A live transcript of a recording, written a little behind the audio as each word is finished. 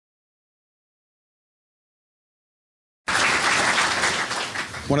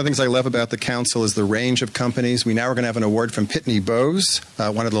One of the things I love about the council is the range of companies. We now are going to have an award from Pitney Bowes,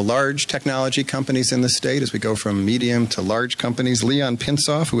 one of the large technology companies in the state, as we go from medium to large companies. Leon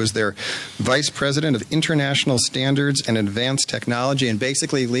Pinsoff, who is their Vice President of International Standards and Advanced Technology. And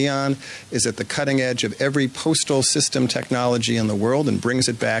basically, Leon is at the cutting edge of every postal system technology in the world and brings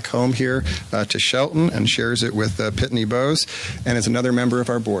it back home here to Shelton and shares it with Pitney Bowes, and is another member of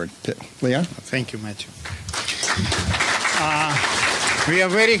our board. Leon? Thank you, Matthew. We are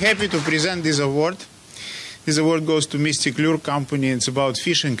very happy to present this award. This award goes to Mystic Lure Company. It's about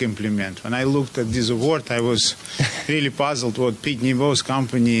fishing implement. When I looked at this award, I was really puzzled what Pitney Bowes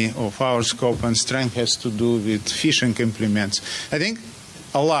company of our scope and strength has to do with fishing implements. I think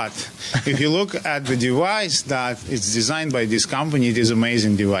a lot. If you look at the device that is designed by this company, it is an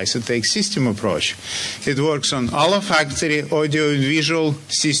amazing device. It takes system approach. It works on all factory audio and visual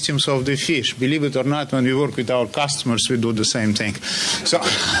systems of the fish. Believe it or not, when we work with our customers, we do the same thing. So,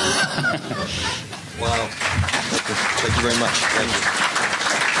 wow. Thank you very much. Thank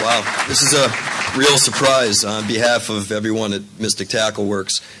you. Wow. This is a real surprise. On behalf of everyone at Mystic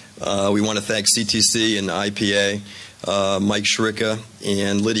Tackleworks, we want to thank CTC and IPA, Mike Shricka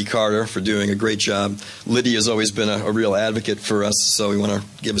and Liddy Carter for doing a great job. Liddy has always been a real advocate for us, so we want to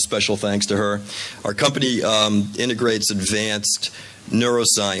give a special thanks to her. Our company integrates advanced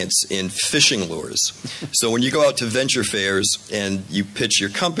neuroscience in fishing lures. So when you go out to venture fairs and you pitch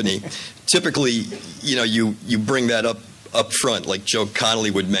your company, typically, you bring that up front, like Joe Connolly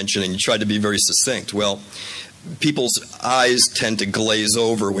would mention, and you try to be very succinct. Well, people's eyes tend to glaze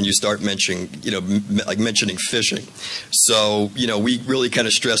over when you start mentioning, mentioning fishing. So, we really kind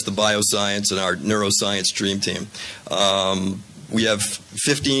of stress the bioscience and our neuroscience dream team. We have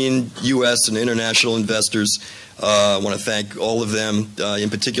 15 U.S. and international investors. I want to thank all of them, in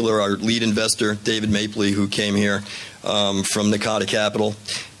particular our lead investor, David Mapley, who came here from Nakata Capital.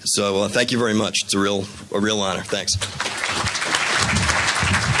 So thank you very much. It's a real honor. Thanks.